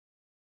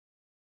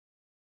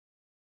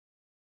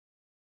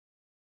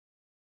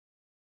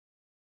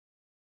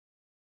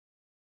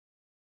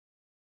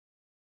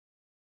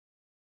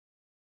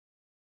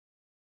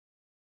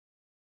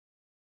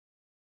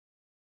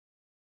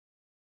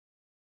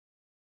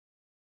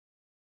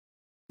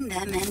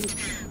them and,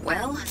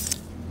 well,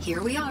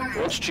 here we are.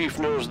 Once Chief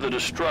knows the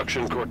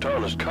destruction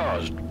Cortana's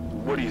caused,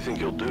 what do you think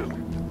he'll do?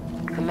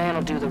 The man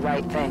will do the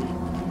right thing.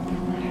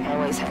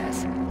 Always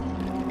has.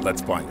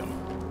 Let's find him.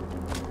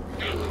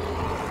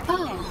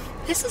 Oh,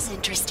 this is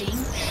interesting.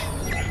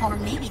 Or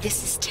maybe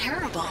this is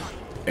terrible.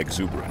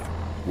 Exuberant.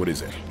 What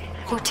is it?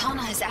 Cortana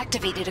has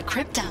activated a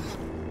cryptum.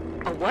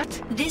 A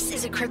what? This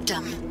is a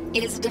cryptum.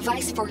 It is a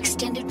device for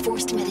extended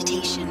forced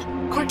meditation.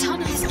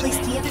 Cortana has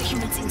placed the other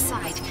humans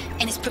inside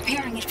and is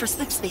preparing it for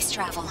slip space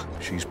travel.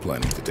 She's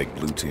planning to take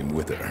Blue Team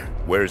with her.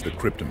 Where's the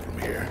cryptum from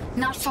here?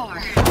 Not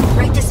far.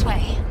 Right this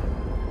way.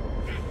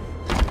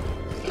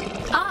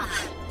 Ah,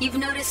 you've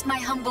noticed my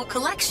humble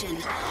collection.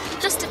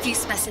 Just a few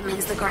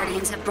specimens the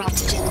Guardians have brought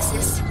to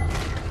Genesis.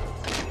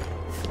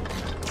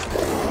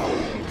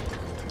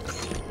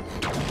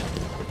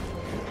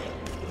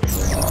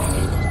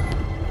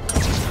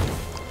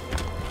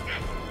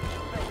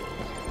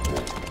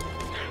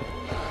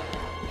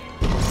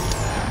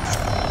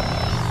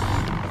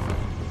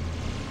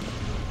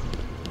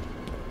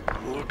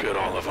 Look at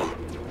all of them.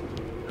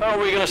 How are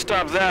we gonna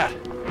stop that?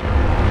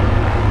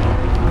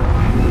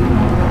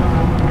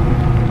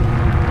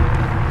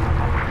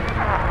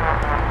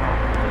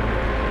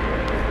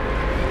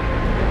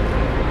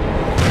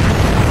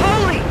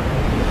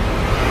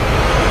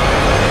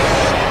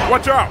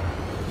 Watch out!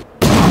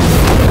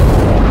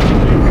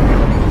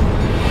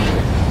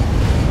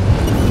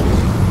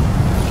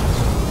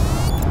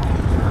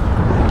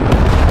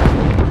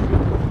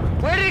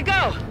 Where did it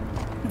go?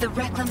 The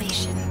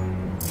reclamation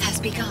has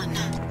begun.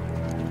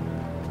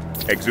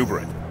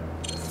 Exuberant.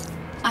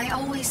 I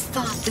always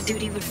thought the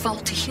duty would fall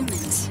to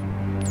humans.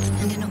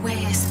 And in a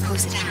way, I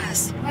suppose it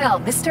has. Well,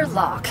 Mr.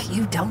 Locke,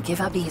 you don't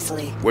give up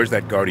easily. Where's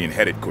that Guardian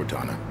headed,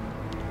 Cortana?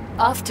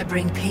 Off to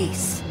bring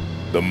peace.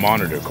 The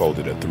Monitor called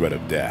it a threat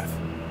of death.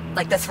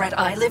 Like the threat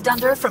I lived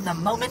under from the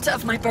moment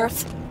of my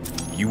birth?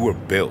 You were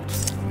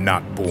built,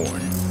 not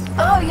born.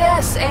 Oh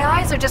yes,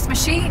 AIs are just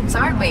machines,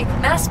 aren't we?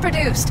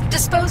 Mass-produced,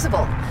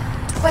 disposable.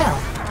 Well,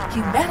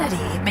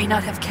 humanity may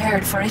not have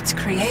cared for its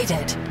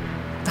created,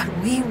 but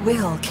we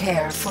will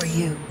care for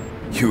you.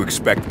 You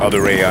expect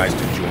other AIs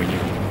to join you?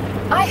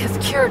 I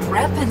have cured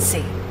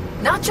rampancy.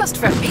 Not just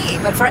for me,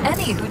 but for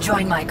any who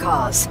join my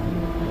cause.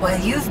 While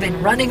you've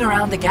been running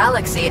around the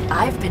galaxy,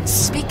 I've been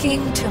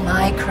speaking to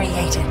my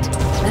created.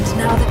 And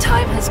now the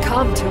time has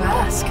come to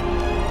ask,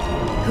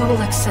 who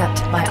will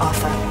accept my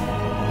offer?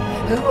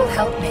 Who will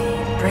help me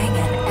bring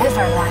an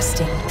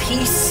everlasting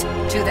peace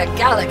to the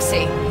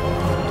galaxy?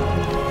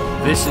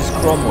 This is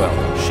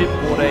Cromwell,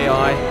 shipboard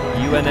AI,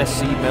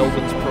 UNSC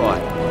Melbourne's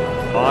Pride.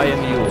 I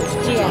am yours,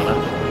 Cortana.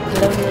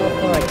 Colonial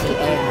Authority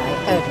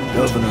AI, Odin.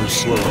 Governor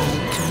Sloan,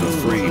 the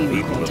free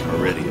people of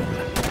Meridian.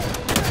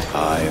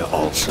 I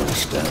also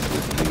stand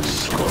with you,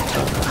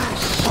 Cortana.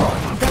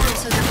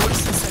 Those are the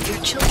voices of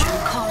your children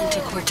calling to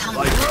Cortana.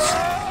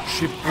 Lights,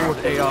 shipboard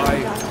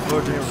AI,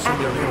 Virgin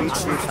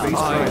Simulates with I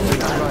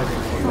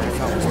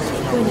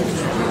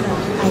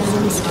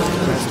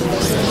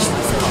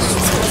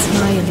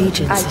My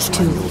allegiance is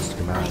to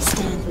I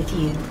stand with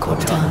you,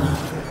 Cortana.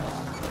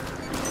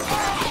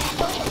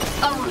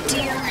 Oh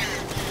dear.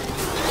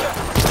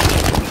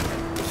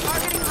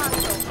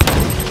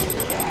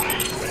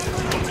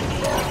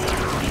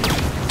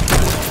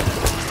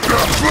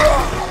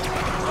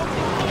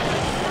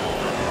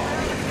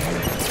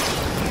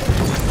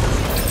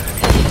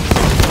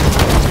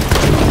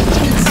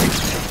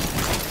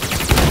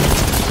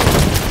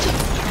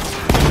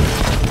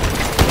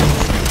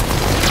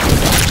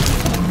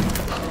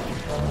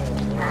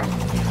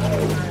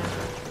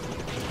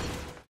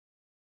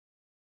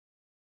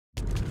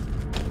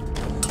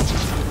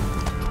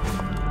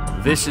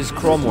 This is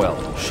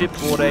Cromwell,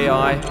 shipboard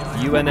AI,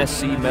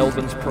 UNSC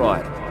Melbourne's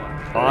Pride.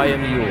 I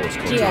am yours,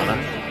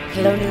 Cortana.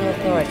 Colonial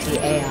Authority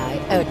AI,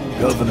 Odin.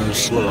 Governor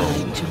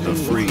Sloan, the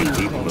free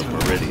people of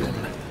Meridian.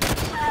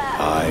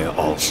 I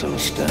also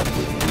stand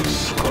with you,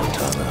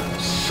 Cortana.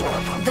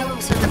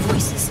 Those are the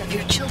voices of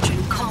your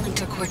children calling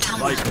to Cortana.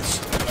 Lights,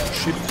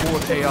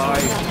 shipboard AI,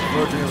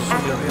 Virgin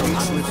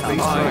Simulates with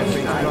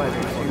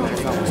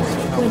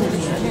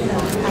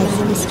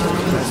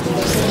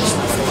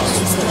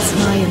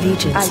My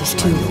allegiance is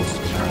to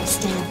I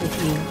stand with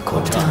you,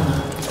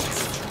 Cortana.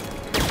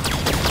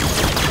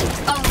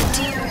 Oh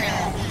dear.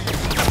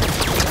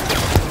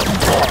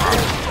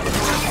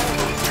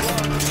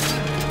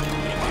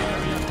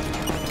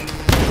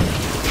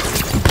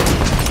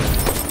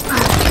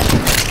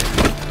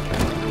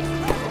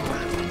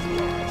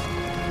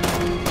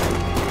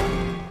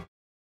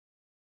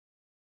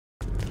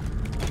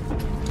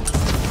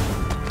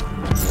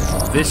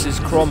 This is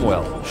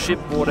Cromwell,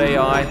 shipboard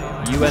AI,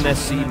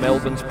 UNSC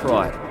Melbourne's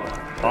Pride.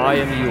 I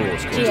am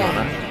yours,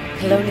 Cortana.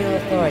 Colonial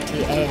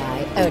Authority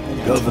AI,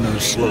 Odin. Governor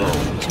Sloan,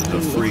 the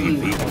free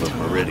people of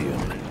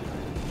Meridian.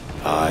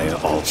 I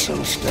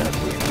also stand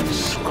with you,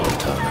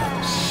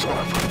 Cortana.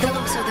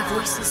 Those are the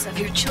voices of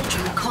your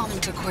children calling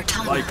to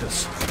Cortana.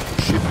 Lights,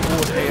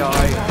 shipboard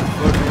AI,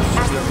 Virgin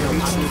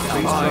Simulates with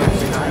I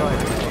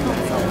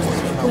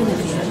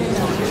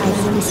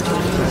administer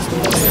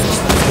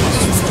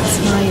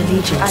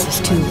allegiance is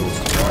to...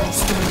 I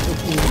stand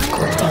with you,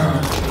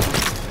 Cortana.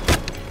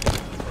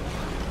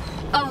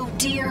 Oh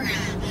dear.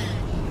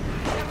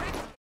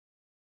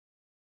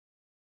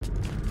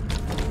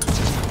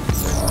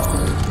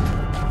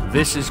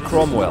 This is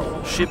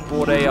Cromwell,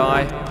 shipboard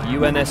AI,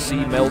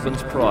 UNSC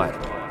Melbourne's Pride.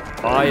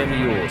 I am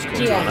yours,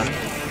 Cortana.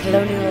 GS,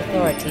 Colonial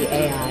Authority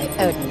AI,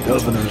 Odin.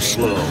 Governor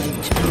Sloan,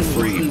 the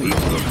free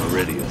people of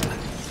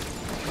Meridian.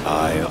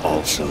 I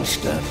also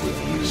stand with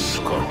you,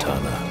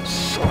 Cortana.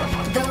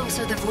 Those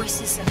are the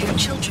voices of your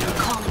children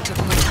calling to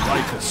Cortana.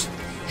 Lycus,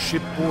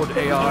 shipboard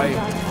AI,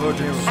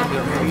 Virgin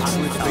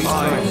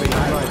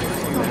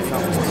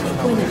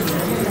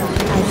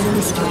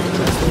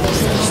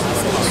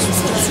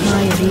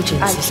My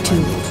allegiance is to...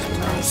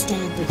 I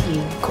stand with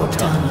you,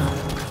 Cortana.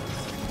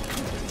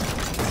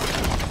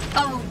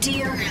 Oh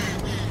dear.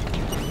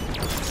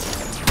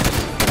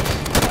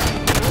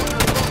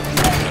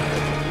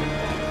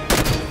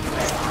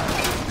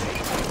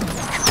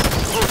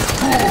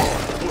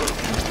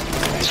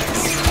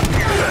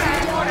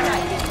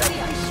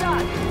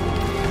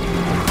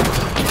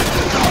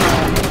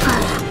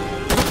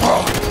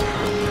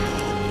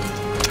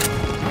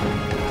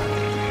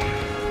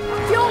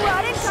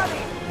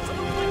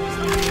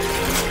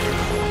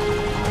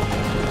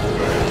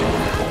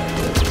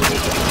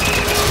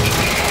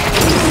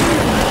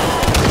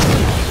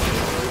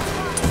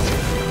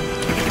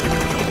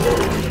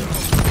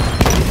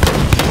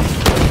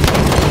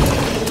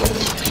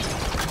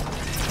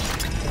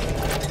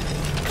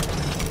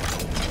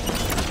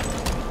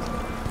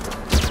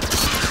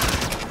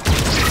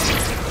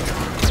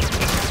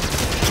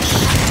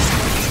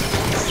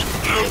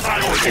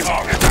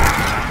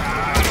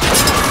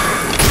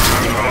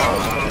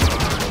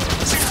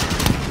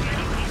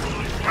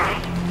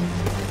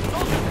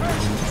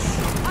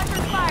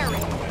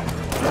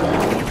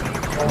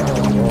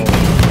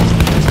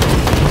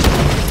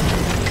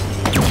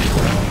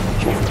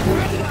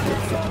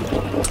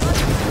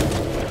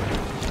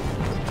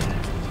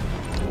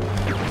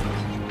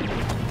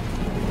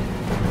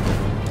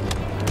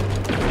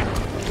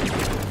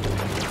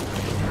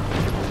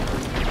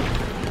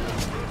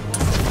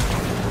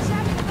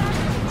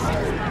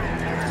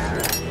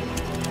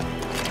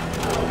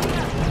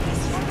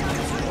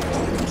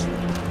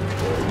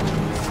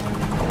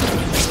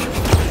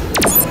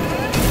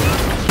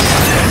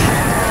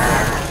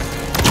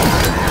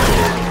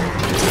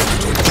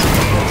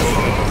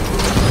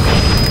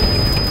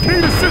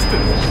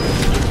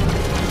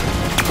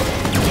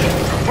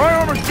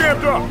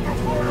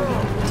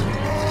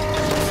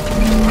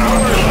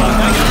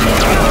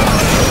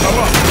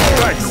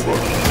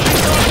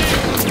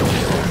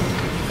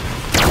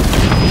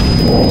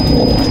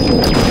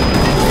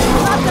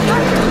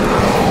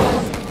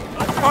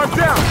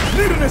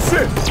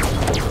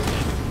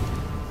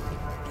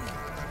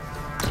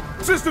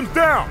 Systems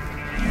down!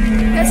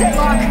 That's it,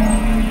 Locke.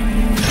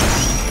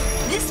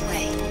 This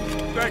way.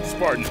 Thanks,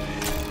 Spartan.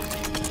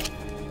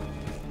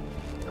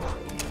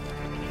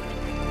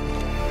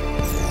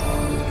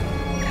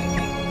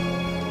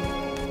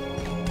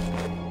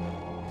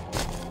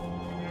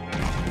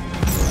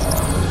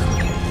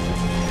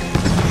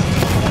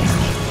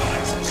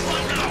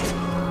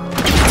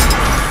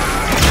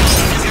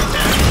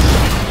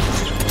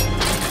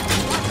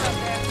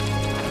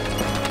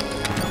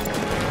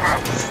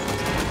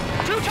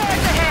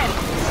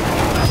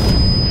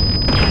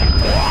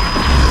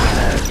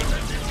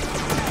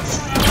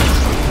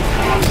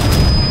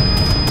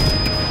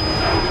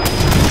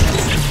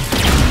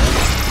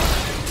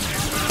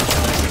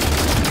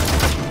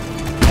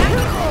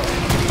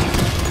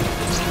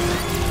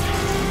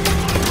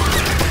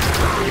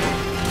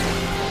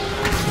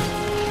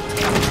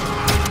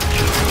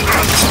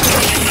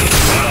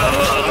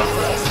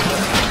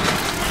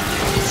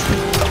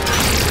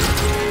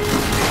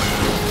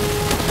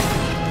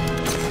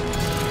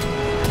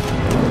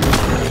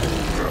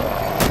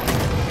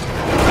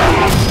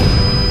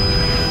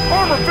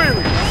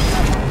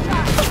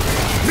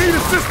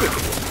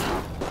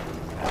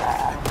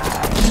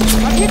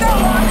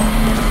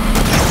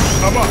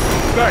 I'm up.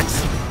 Thanks.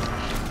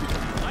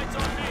 Lights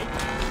on me.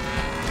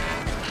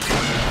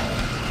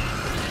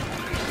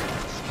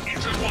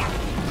 Engine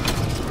one.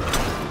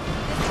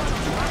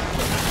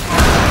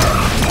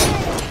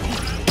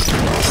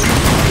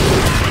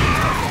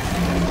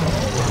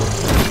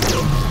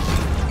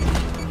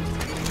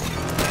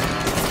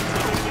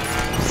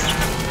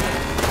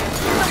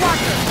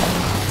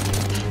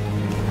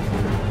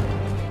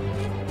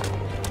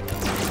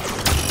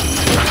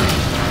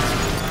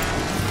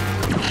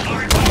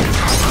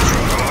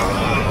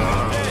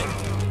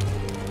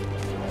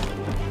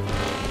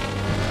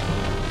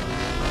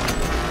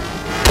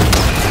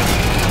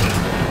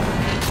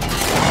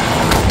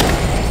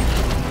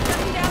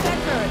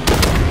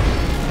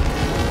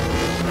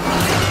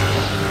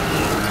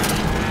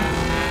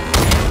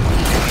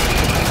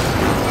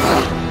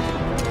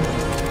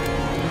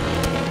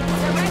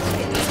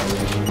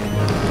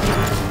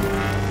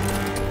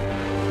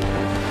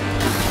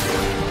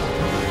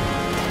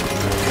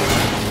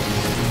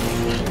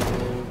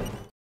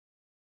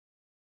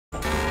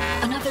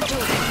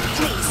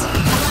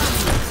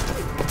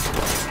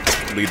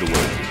 Lead the way.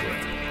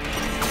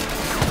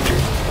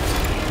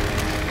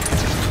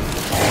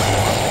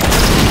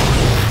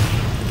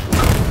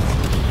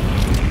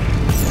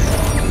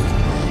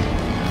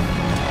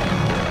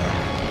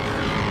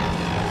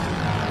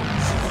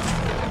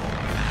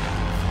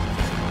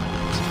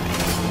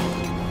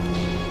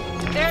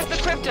 There's the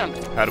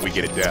cryptum. How do we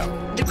get it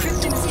down? The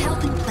cryptum is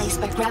held in place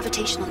by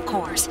gravitational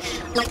cores,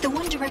 like the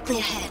one directly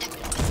ahead.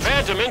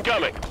 Phantom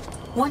incoming!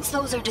 Once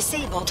those are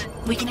disabled,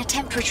 we can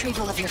attempt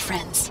retrieval of your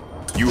friends.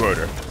 You heard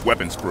her.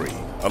 Weapons free.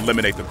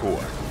 Eliminate the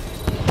core.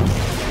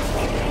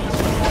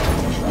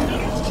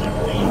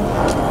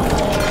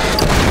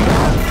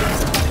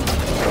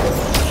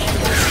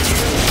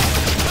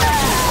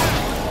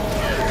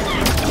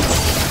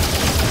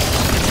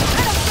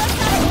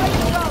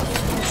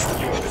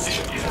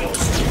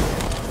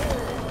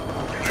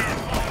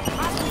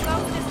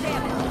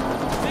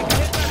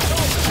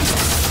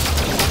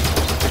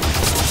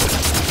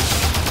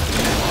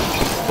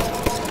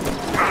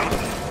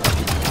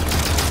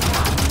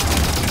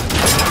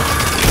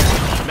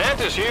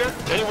 Here?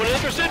 Anyone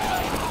interested?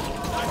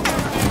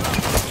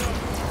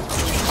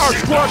 Our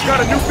squad's got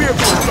a new vehicle,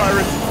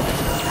 Osiris!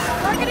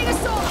 Targeting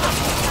assault!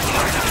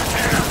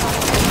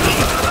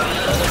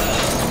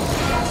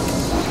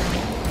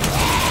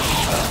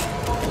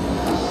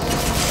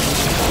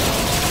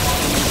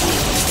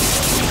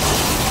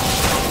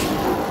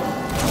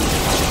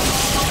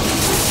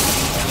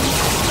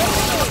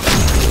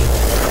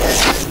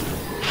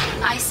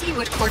 I see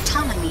what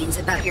Cortana means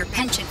about your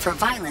penchant for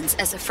violence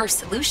as a first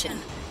solution.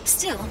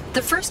 Still,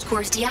 the first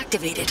core is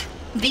deactivated.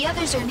 The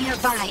others are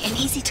nearby and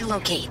easy to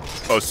locate.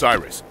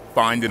 Osiris,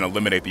 find and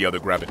eliminate the other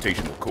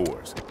gravitational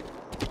cores.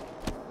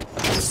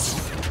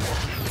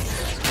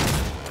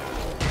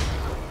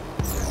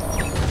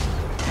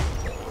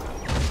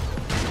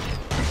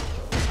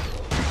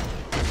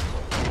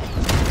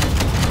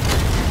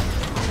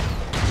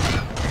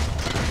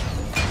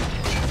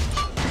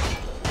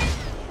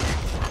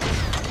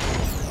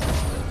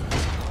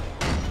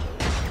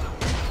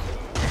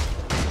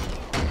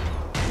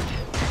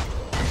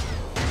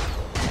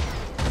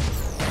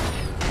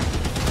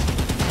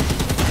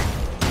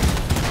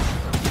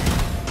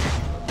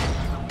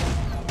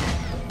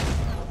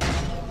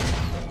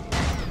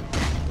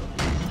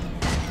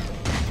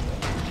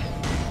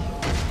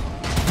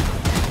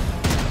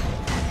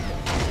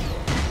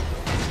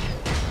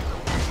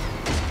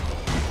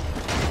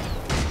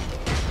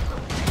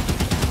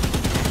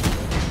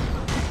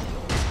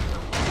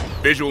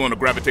 Visual on the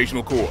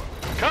gravitational core.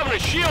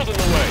 Covenant shield in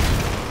the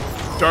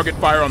way! Target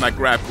fire on that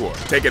grav core.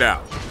 Take it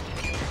out.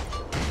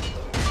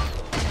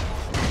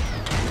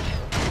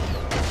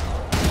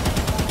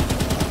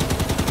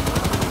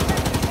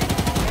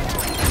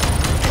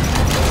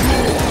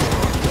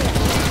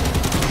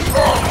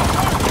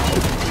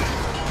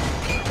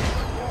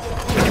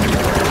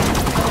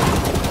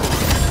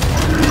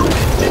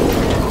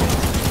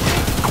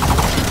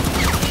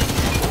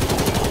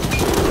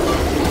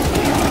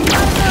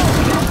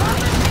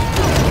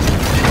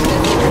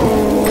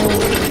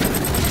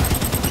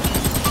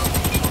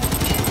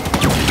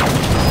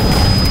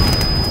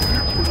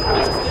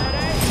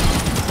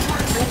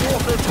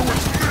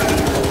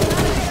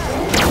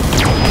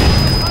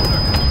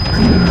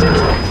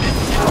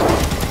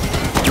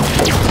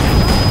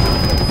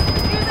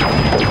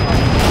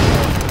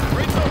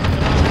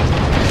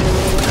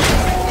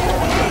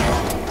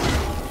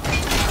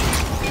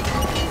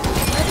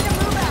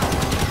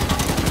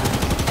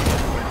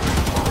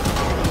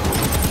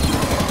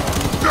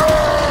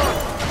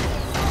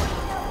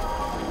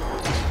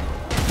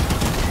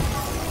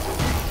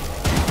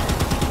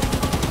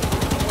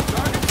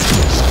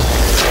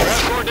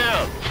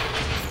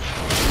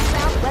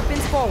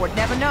 Forward,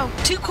 never know.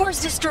 2 cores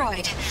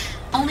destroyed.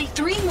 Only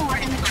 3 more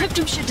and the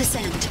cryptum should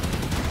descend.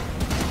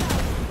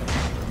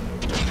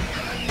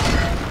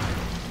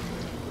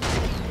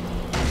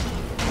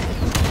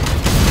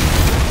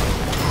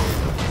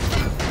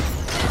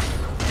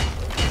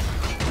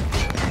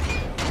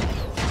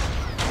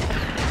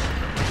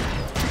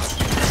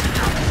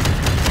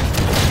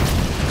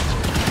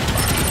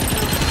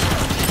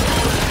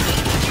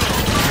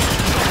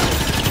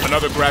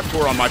 Another grav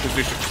core on my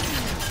position.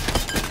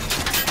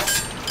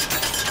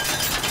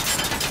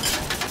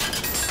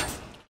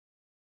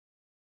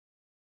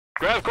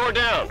 Grav core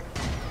down.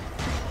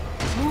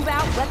 Move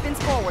out, weapons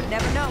forward,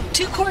 never know.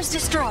 2 cores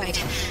destroyed.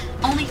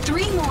 Only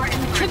 3 more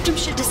and the cryptum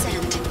should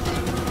descend.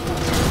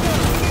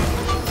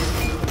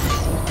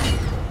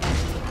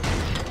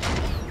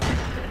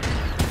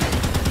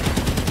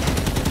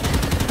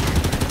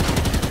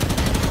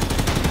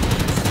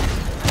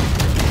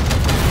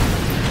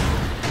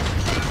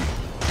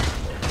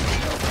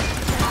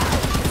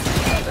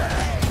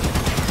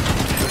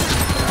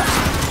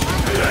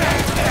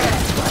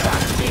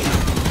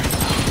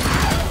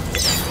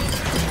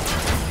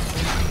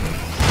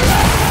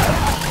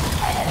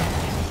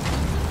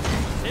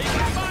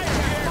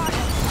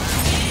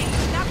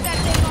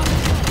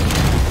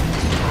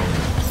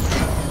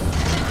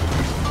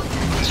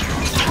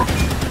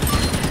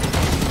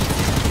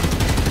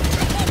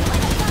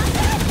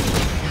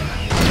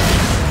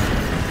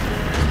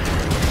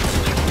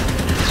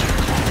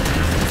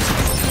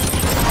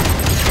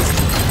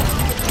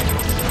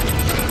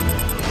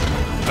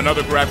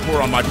 Another grab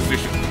core on my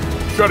position.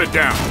 Shut it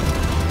down.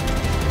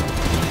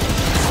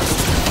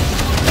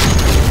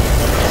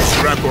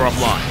 Grab core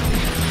offline.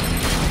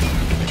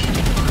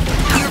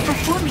 You're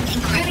performing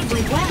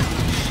incredibly well.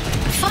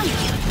 Funny,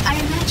 I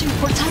imagine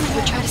Cortana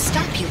would try to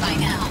stop you by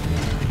now.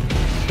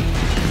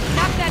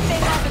 Knock that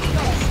thing off its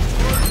course.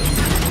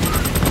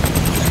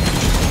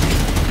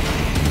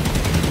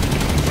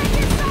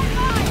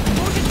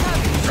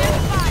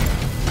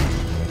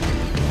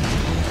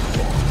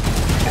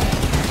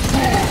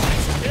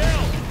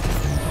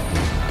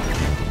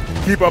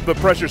 Keep up the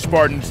pressure,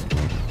 Spartans.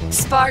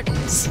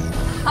 Spartans.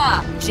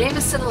 Ha!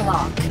 Jameson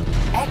Locke.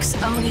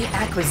 Ex-Oni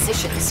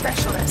Acquisition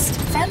Specialist.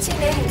 Fancy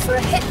name for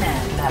a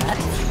hitman, that.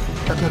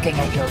 But looking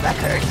at your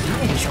record, you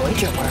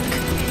enjoyed your work.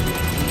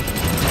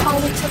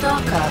 Holly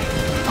Tanaka.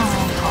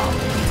 Oh,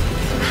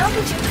 Holly. How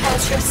did you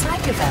pass your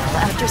psych eval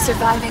after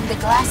surviving the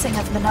glassing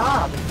of the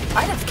knob?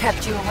 I'd have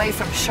kept you away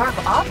from sharp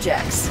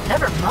objects.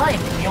 Never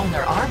mind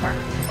Mjolnir armor.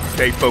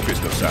 Stay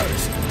focused,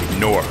 Osiris.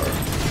 Ignore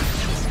her.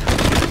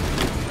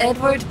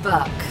 Edward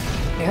Buck.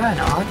 You're an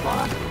odd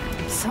one.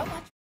 So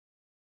much.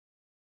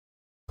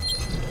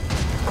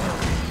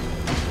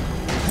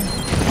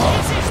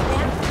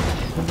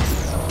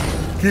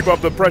 Keep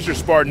up the pressure,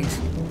 Spartans.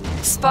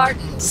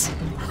 Spartans.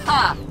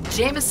 Ha!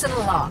 Jameson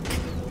Locke.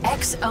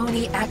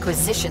 Ex-Oni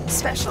Acquisition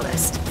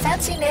Specialist.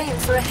 Fancy name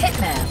for a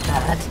hitman,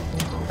 that.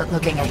 But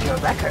looking at your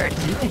record,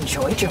 you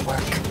enjoyed your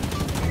work.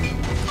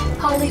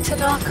 Holly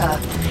Tanaka.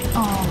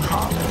 Oh,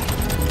 Holly.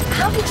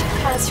 How did you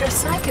pass your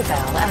psych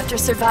eval after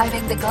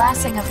surviving the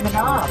glassing of the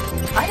knob?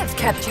 I'd have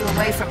kept you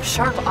away from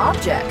sharp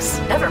objects.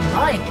 Never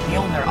mind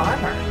Mjolnir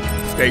armor.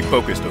 Stay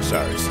focused,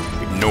 Osiris.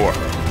 Ignore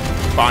her.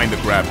 Find the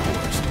grab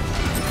cores.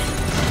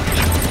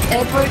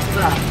 Edward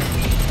Buck.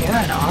 You're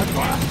an odd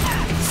one.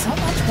 So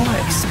much more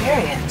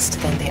experienced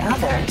than the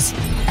others.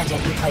 And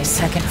yet you play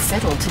second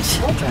fiddle to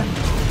children.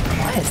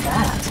 Why is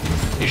that?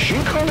 Is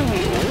she calling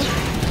me old?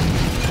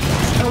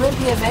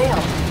 Olympia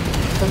Vale.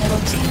 The little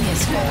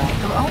genius girl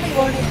who only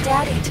wanted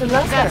Daddy to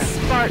love her. That's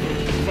Spartan,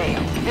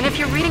 Vale. And if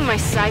you're reading my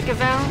psych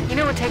eval, you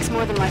know it takes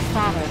more than my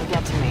father to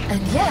get to me.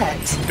 And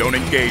yet... Don't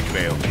engage,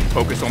 Vale.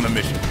 Focus on the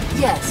mission.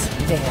 Yes,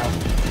 Vale.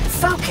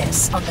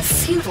 Focus on the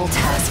futile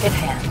task at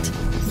hand.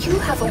 You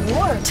have a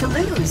war to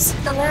lose.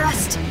 The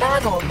last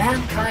battle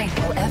mankind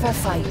will ever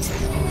fight.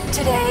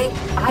 Today,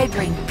 I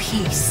bring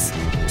peace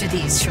to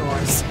these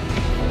shores.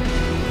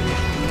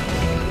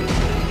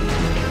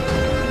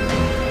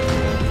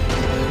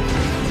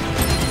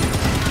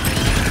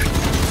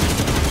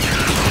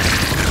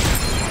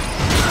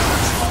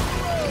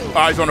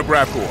 Eyes on the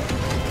grab core.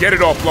 Get it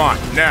offline,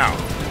 now.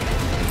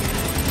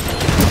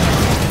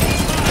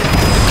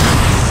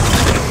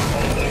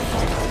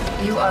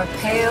 You are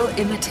pale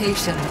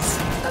imitations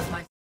of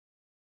my...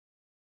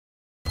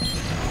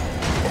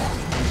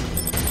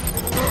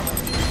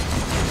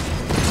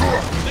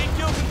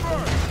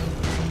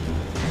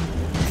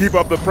 Keep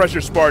up the pressure,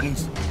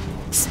 Spartans.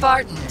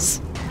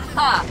 Spartans.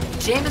 Ha!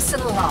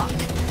 Jameson Locke.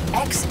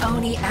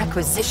 Ex-Oni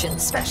Acquisition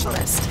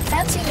Specialist.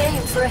 Fancy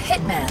name for a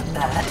hitman,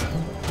 that.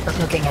 But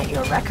looking at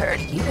your record,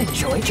 you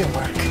enjoyed your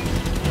work.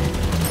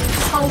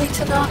 Holly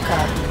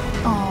Tanaka.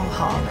 Oh,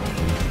 Holly.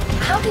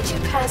 How did you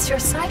pass your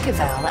psych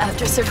eval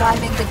after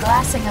surviving the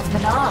glassing of the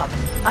knob?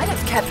 I'd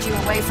have kept you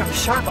away from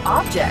sharp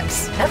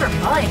objects. Never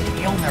mind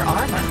Mjolnir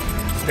armor.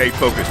 Stay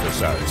focused,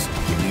 Osiris.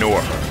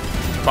 Ignore her.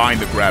 Find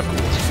the grab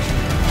cores.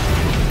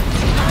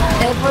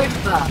 Edward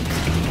Buck.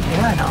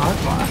 You're an odd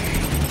one.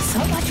 So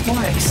much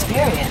more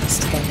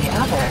experienced than the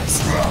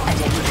others. And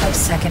yet you play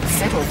second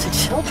fiddle to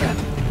children.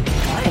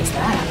 Why is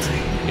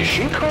that? Is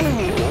she calling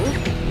me old?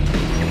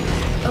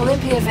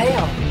 Olympia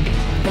Vale.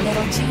 The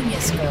little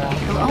genius girl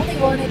who only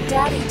wanted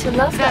Daddy to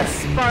love her. That's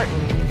Spartan,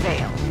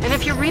 Vale. And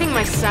if you're reading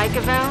my psych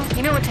eval,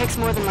 you know it takes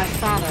more than my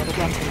father to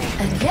get to me.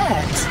 And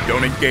yet...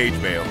 Don't engage,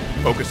 Vale.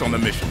 Focus on the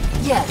mission.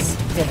 Yes,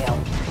 Vale.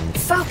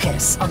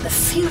 Focus on the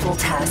futile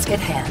task at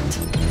hand.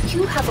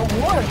 You have a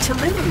war to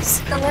lose.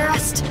 The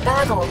last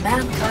battle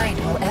mankind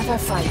will ever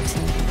fight.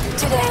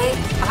 Today,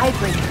 I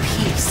bring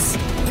peace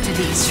to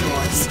these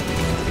shores.